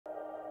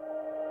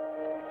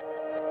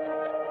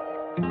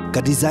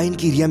Ka design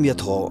ki riam ya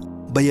tho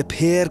ba ya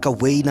pher ka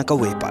wei na ka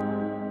wepat.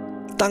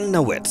 Tang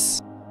na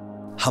wets.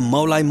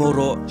 Hamaulai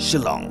moro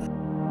Shillong.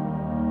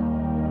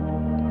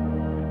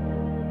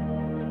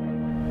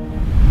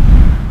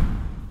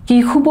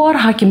 Ki Khubor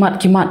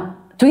hakimat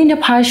tuin ya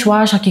phai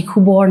shwa sha ki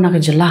Khubor na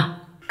Jylla.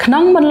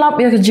 Khnang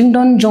manlap ya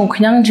jingdon jong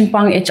khnang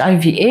jingpang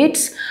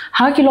HIV/AIDS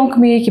ha ki long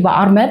kmi ki ba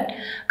armet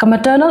ka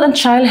maternal and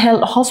child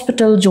health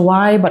hospital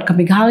Jowai but ka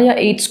Meghalaya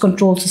AIDS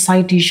Control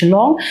Society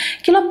Shillong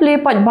kila play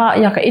pat ba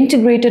ya ka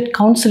integrated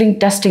counseling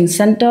testing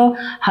center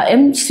ha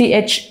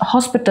MCH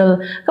hospital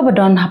ka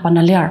badon ha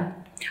panalyar.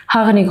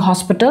 Haganig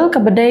hospital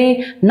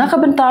kabadai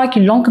nakabenta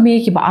ki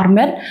longkami ki ba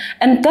armet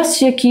and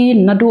test ya ki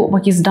nadu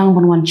baki sedang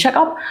banwan check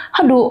up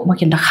hadu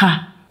baki dakha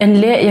en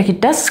le ya ki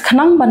test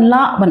khanang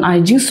banla ban ai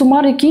jing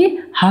sumari ki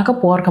ha ka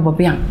por ka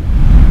babiang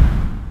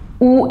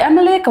u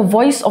MLA ka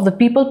Voice of the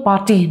People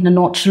Party na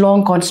North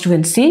Shillong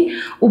constituency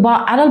uba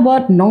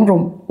Adalbert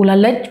Nongrum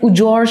ulalet u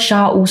George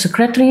Shah u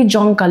secretary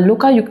jong ka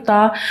Luka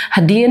Yukta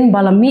hadien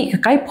balami ka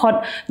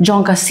kaipot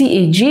jong ka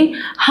CAG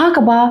ha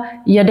ka ba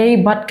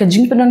yadai bat ka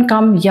jingpenon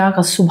kam ya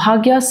ka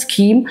subhagya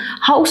scheme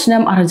ha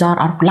usnem arajar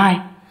arkulai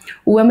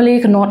u MLA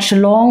ka North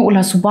Shillong ula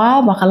suba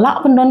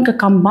bakala pendon ka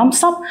kam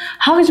bamsap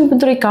ha ka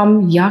jingpentri kam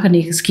ya ka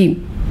ni ka scheme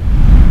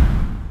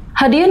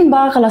Hadian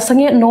ba kala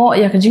sangit no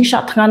ya kajing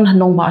syak tangan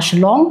hanong ba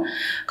Shillong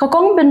ka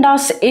kong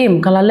bendas aim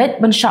kala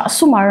let ban syak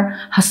sumar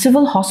ha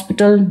civil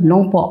hospital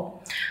nongpo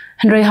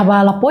Henry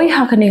haba lapoi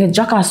ha kani ka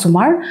jaka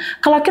sumar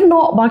kala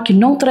keno ba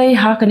kinong tray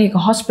ha kani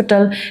ka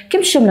hospital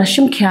kim shim na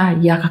shim kya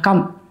ya ka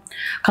kam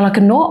kala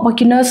keno ba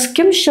kinas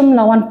kim shim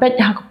lawan pet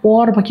ha ka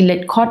por ba ki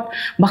let khot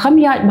ba kam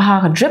ya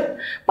ba ka drip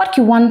pat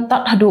ki wan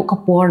tat hadu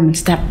ka por min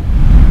step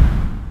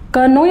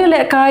Ka noya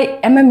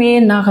lekai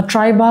MMA na ka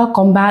Tribal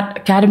Combat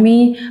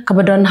Academy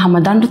kabadon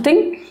Hamadan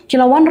ting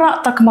kilawan ra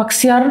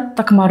takmaksiar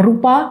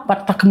takmarupa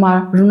pat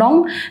takma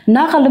runong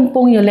na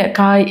kalimpong ya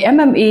lekai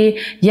MMA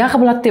ya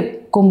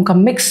kabalatip kum ka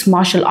mixed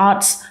martial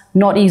arts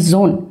Northeast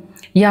Zone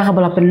ya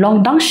kabalapin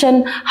Long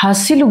Dangshan ha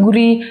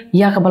Siliguri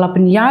ya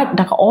kabalapin yard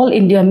da ka All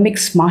India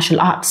Mixed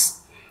Martial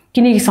Arts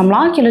kini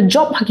samla kila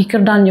job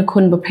hakikirdan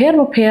yakun beper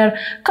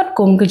kat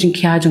kum ka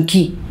jingkya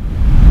jungki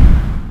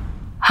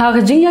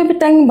Haga jingya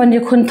bitang ban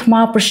yakun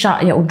thma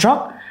persha ya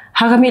udrak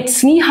haga mit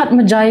sngi hat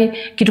majai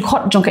ki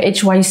khot jong ka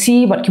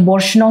HYC bat ki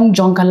borshnong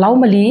jong ka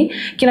laumali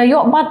kila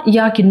yo bat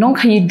ya ki nong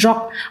khai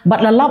drak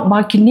bat lalap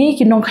ba kini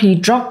ki nong khai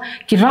drak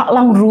ki rak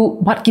lang ru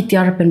bat ki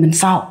tiar pen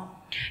mensau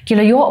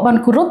kila yo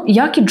ban kurup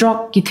ya ki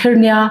drak ki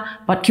thirnia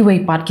bat ki wei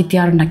pat ki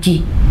tiar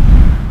naki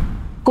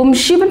Kum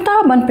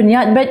shibenta ban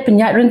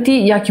penyat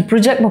renti ya ki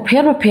projek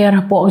beper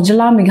po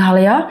Jylla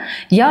Meghalaya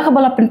ya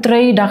kabala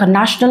pentrei da ka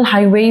National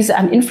Highways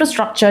and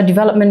Infrastructure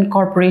Development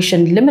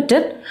Corporation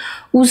Limited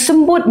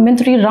usembut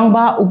menteri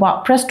rangba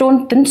uba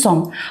Preston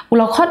Tinsong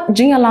ulakhat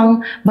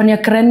jingalang banya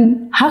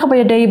keren ha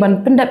kabayadai ban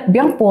pendep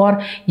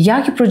biangpor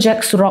ya ki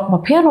projek surok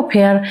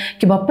beper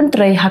ki ba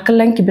pentrei ha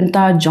Kylleng ki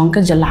benta jong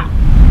ka Jylla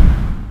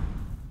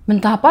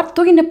mentapat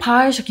tu gine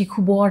pai shaki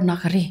Khubor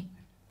nakari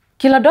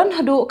Kila don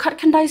hadu kat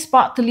kendai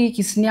spak teli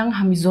ki senyang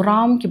ha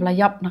Mizoram ki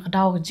belayap nak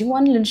daw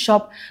jingwan lin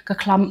shop ka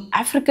klam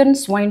African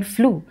swine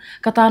flu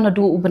kata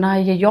nadu ubana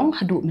yong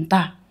hadu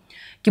menta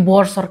ki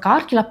bor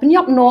sarkar kila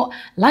penyap no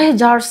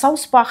lahajar sau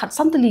spak hat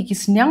santeli ki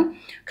senyang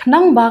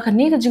khnang ba ka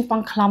ni ka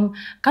jingpang klam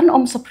kan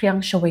om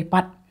sapriang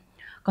shawaipat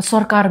ka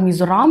sarkar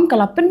Mizoram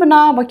kala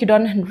penbena ba ki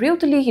don henriu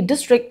teli ki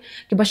district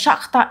ki ba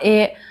shakta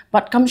e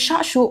bat kam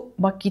shashu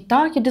ba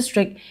kita ki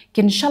district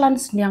kin shalan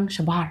senyang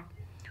shabar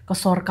ka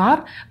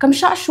sarkar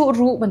kamsha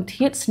shuru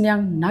banthit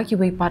senyang nagi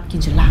weipat ki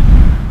Jylla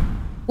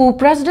u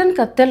president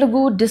ka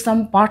Telugu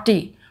Desam Party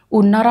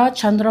u Nara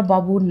Chandra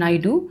Babu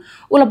Naidu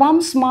ulabam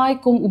smai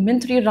kum u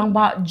menteri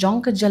rangba jong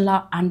ka Jylla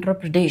Andhra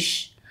Pradesh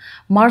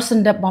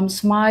marsendep bam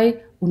smai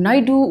u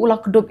Naidu ula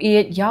kudup e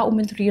ya u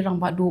menteri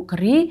rangba du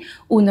kari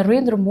u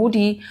Narendra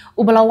Modi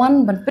u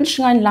balawan ban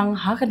pensngan lang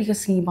ha ka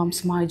dikasngi bam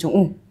smai jong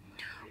u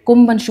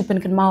kum ban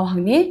shupen kan mau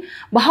hangni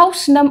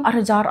bahaus nam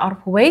arajar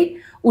arpwei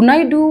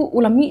Unaidu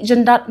ulami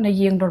jendat na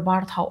yeng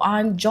dorbar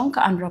thauan jong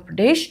ka Andhra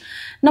Pradesh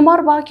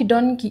namar ba ki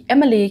don ki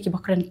MLA ki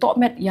bakren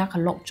tokmet ya ka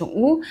lok jong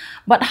u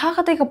bat ha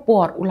ka te ka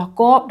por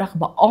ulakop dak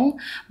ba ong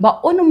ba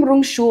onum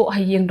rung shu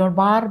ha yeng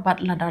dorbar bat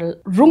ladal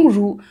rung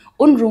ru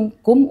unrung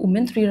kum u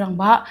menteri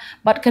rangba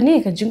bat kani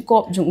ka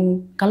jingkop jong u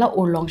kala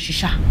ulong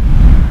shisha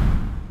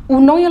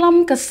unong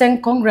yalam ka seng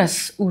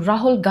congress u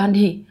Rahul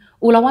Gandhi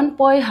ulawan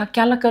poi ha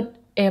Calicut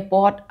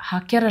airport ha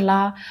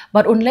Kerala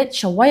but unlet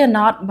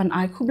shawayanat ban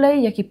ai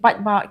khublei ya ki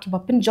pat ba ki ba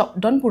pinjob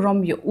don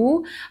purom yu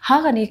u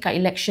ha gani ka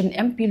election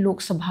MP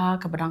Lok Sabha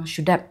ka badang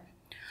shudep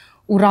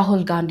u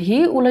Rahul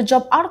Gandhi ula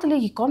job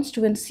artli ki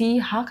constituency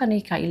ha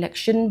gani ka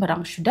election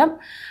badang shudep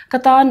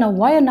kata na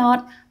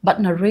Wayanad but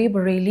na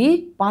Raebareli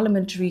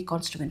parliamentary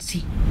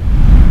constituency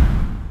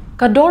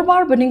ka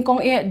dorbar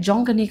beningkong e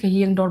jong kani ka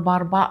yeng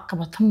dorbar ba ka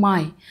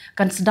bathamai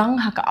kan sedang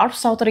ha ka arf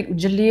sautrik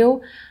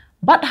Jylliew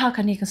Bat ha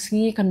kani ka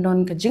singi kan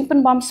don ka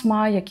jingpen bam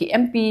sma ya ki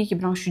MP ki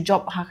brang shu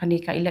job ha kani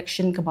ka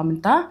election ka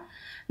bamenta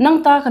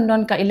nang ta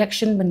kanon ka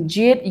election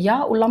banjit ya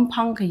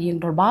ulampang ka yeng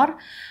dorbar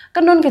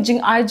kanon ka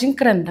jing ai jing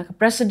kren da ka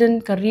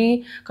president ka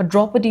ri ka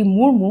Draupadi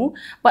Murmu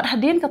bat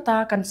hadin kata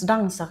kan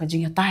sedang sa ka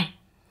jing yatai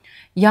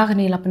ya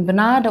kani lapan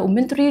bena da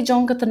menteri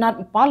jong ka tenat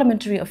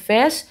parliamentary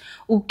affairs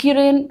u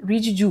Kiren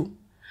Rijiju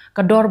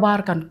ka dorbar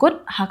kan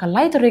kut ha ka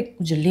laiterik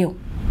u Jylliew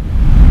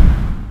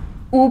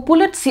u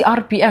pulit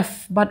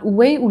CRPF bat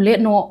uwe u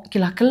letno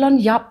kila kelon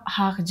yap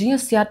ha ka jing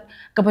siat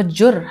ka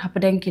bajur ha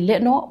pedeng ki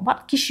letno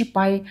bat ki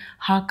sipai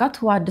ha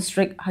Kathua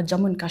district ha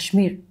Jammu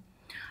Kashmir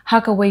ha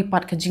ka wei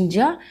pat ka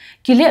jingja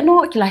ki letno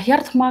kila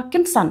hiarthma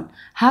kinsan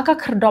ha ka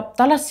kherdop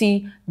talasi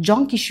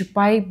jong ki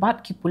sipai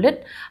bat ki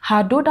pulit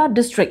ha Doda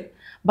district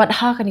bat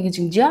ha ka ni ka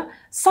jingja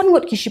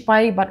sangut ki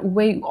sipai bat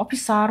uwe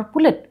officer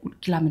pulit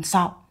kila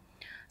mensau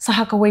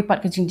saha ka wei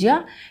pat ka jingja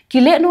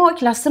ki letno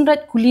kila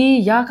senret kuli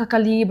ya ka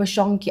kali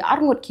basyong ki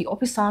arngut ki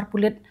officer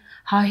pulit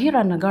ha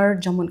Hiranagar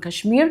Jammu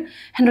Kashmir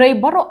henrei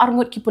baro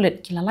arngut ki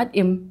pulit kila lat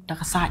im da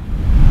kasat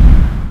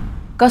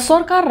ka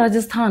sorkar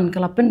Rajasthan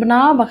kala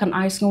penbena bakan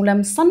ais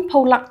ngulem san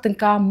paulak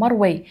tengka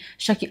marwei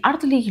syaki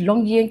artli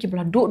longyeng ki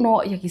bla dokno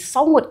ya ki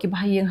saungut ki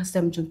bahayeng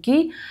hasem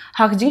jungki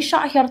ha ka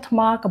jingsha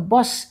hiarthma ka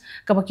boss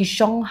ka baki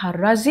syong ha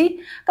razi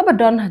ka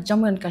badon ha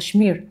Jammu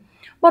Kashmir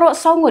baro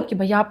saungut ki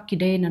bayap ki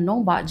dei na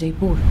nongba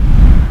Jaipur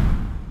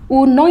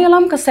u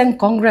noyalam ka seng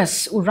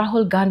Congress u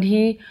Rahul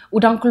Gandhi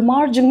udang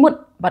kulmar jengmut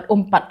bat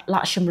umpat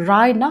la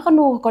shimrai na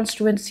kanu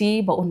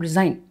constituency ba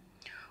resign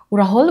u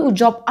Rahul u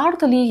job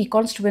artali ki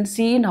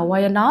constituency na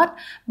Wayanad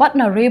bat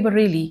na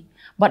Raebareli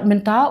bat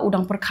minta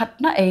udang perkhat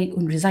na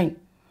resign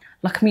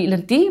Lakmi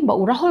lenti ba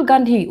u Rahul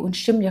Gandhi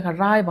shim ya ka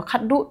rai ba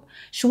khatdu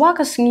shwa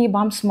ka singi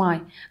bam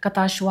smai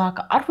kata shwa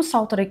ka arpu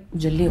sautarik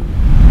Jylliew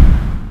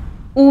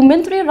u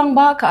menteri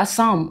rangba ka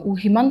Assam u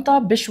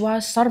Himanta Biswa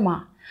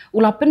Sarma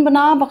ulapin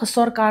bena ba ka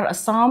sorkar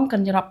Assam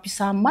kan nyerap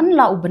pisa man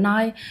la u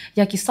benai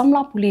ya ki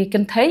samla puli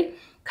kenthai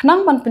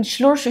khnang ban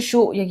penslur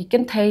shu ya ki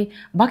kenthai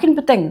bakin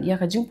peteng ya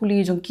ka jing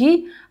puli jongki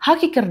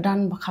haki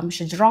kerdan ba kham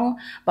shajrong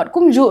bat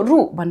kumju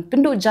ru ban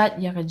pindu jat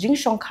ya ka jing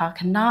shong kha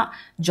khna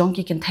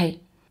jongki kenthai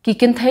ki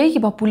kenthai ki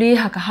ba puli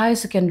ha ka high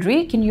secondary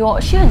kin yo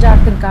shia jar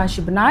tengka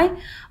shi benai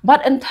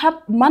but enthap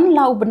man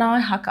la u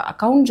benai ha ka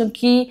account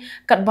jongki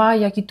katba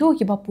ya ki tu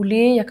ki ba puli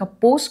ya ka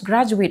post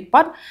graduate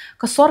pat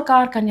ka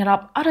sorkar kan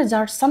yarap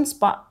arajar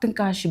sanspa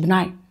tengka shi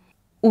benai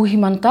u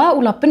Himanta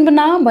ulapin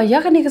bena ba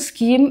ya ka ni ka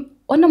scheme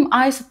onam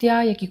ai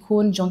satya ya ki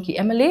khon jongki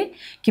MLA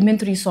ki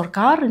menteri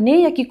sorkar ne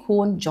ya ki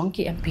khon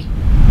jongki MP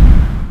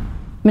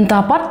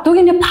minta pat tu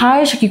ni phai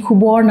shaki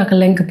Khubor na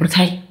Kylleng ka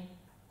Pyrthei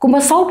kumba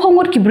sau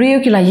phongot ki breu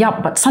ki la yap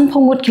bat san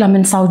phongot ki la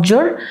men sau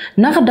jur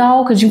na ka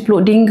daw ka jing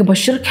ploding ka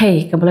bashir khai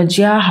ka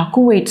balajia ha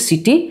Kuwait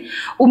city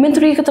u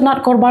menteri ka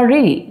tanat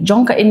korbari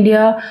jong ka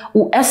India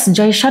u S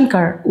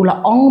Jaishankar ula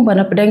ong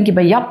bana pedeng ki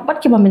bayap bat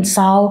ki ba men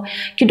sau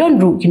ki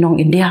don ru ki nong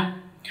India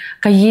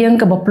ka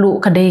yeng ka baplu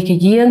ka dei ka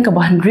yeng ka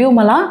bahan riu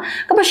mala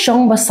ka ba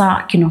shong basa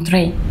ki nong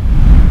trei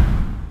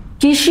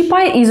ki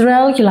sipai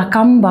Israel ki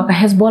lakam ba ka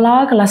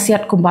Hezbollah ka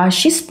lasiat kumba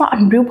shispa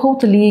anbriu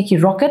photali ki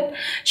rocket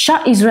sha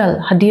Israel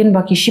hadin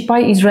ba ki sipai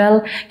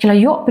Israel ki la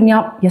yo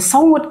penyap ya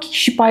saungut ki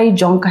sipai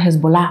jong ka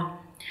Hezbollah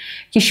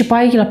ki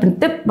sipai ki la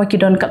pentip ba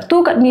ki don kat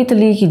tu kat ni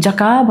tali ki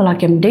jaka bala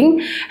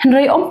kemding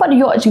henrei ompat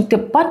yo jing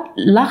tepat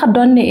la ka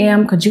don ni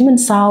em ka jingmen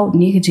sau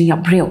ni ka jing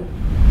abriu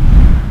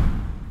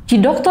ki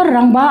doktor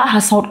rangba ha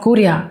South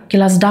Korea ki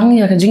lasdang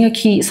ya ka jinga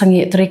ki sangi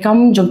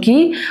terekam jongki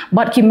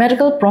bat ki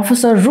medical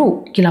professor ru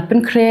ki la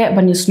penkre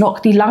bani snok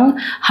tilang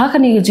ha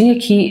ka ni ka jinga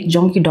ki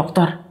jongki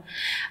doktor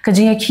ka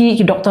jinga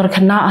ki doktor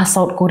khana ha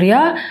South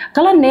Korea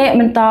kala ne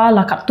menta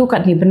la kat tu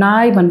kat ni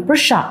benai ban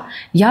persha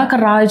ya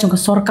ka rai jong ka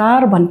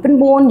sorkar ban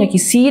penbon ya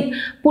ki seat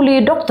puli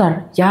doktor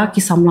ya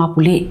ki samla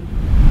puli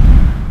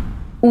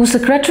u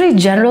Secretary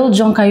General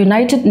jong ka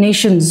United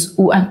Nations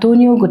u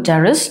Antonio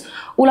Guterres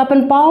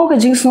ulapan pau ka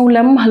jing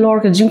snolem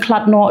halor ka jing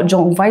klatno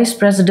jong Vice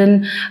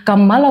President ka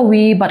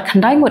Malawi bat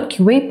khandai ngot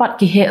ki wei pat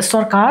ki he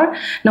sorkar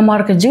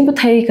namar ka jing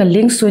Pyrthei ka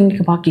lingswin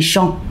ka ba ki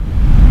shong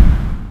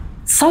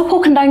sau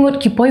pho khandai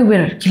ngot ki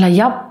poiwer ki la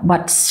yap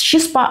bat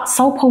shispa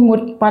sau pho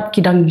ngot pat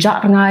ki dang ja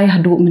rangai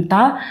hadu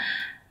menta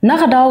na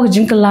ka daw ka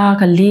jing kala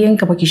ka ling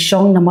ka ba ki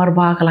shong namar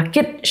ba ka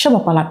lakit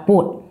shaba palat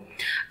pot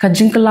ka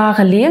jingkala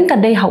ka leng ka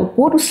dei hau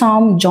podu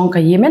sam jong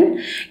ka Yemen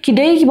ki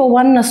dei ki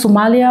bawan na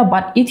Somalia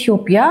bat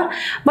Ethiopia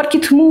bat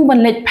ki thumu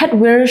ban let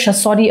petwer sha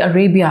Saudi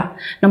Arabia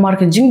namar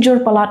ka jingjur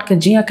palat ka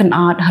jinga kan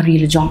at hari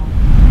le jong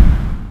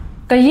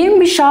ka yem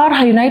bishar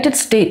ha United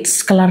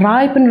States kala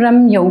rai penrem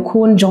ya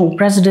ukhon jong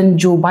President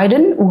Joe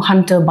Biden u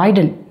Hunter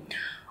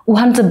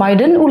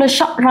Biden ula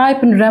shak rai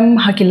penrem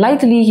ha ki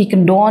lightly ki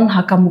kendon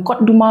ha ka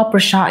mukot duma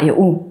persha ya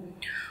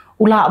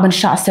ula ban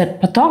sha set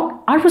patok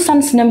arpusan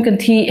snem kan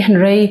thi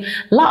henrei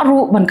la ru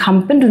ban kham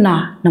penduna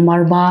namar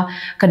ba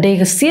ka dei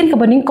ga sien ka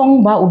baning kong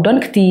ba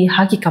udon khti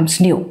ha ki kam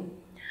sniu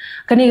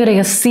kani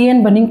ga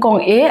sien baning kong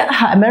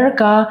ha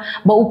America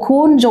ba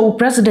ukhun jo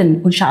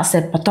president un sha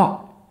set patok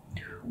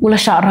Ula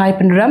syakrai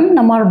penrem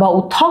namar ba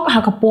uthok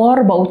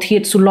hakapor ba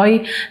uthiet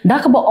suloi da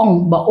ka ba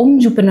ong ba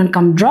ju penan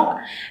kam drok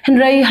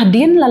henrai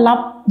hadin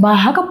lalap ba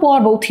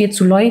hakapor ba uthiet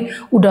suloi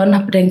udan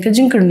hapdeng ka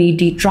jingkerni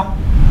di drok.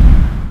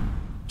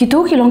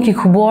 Kitu kilong ki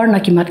khubor na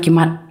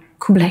kimat-kimat.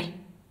 Kublai.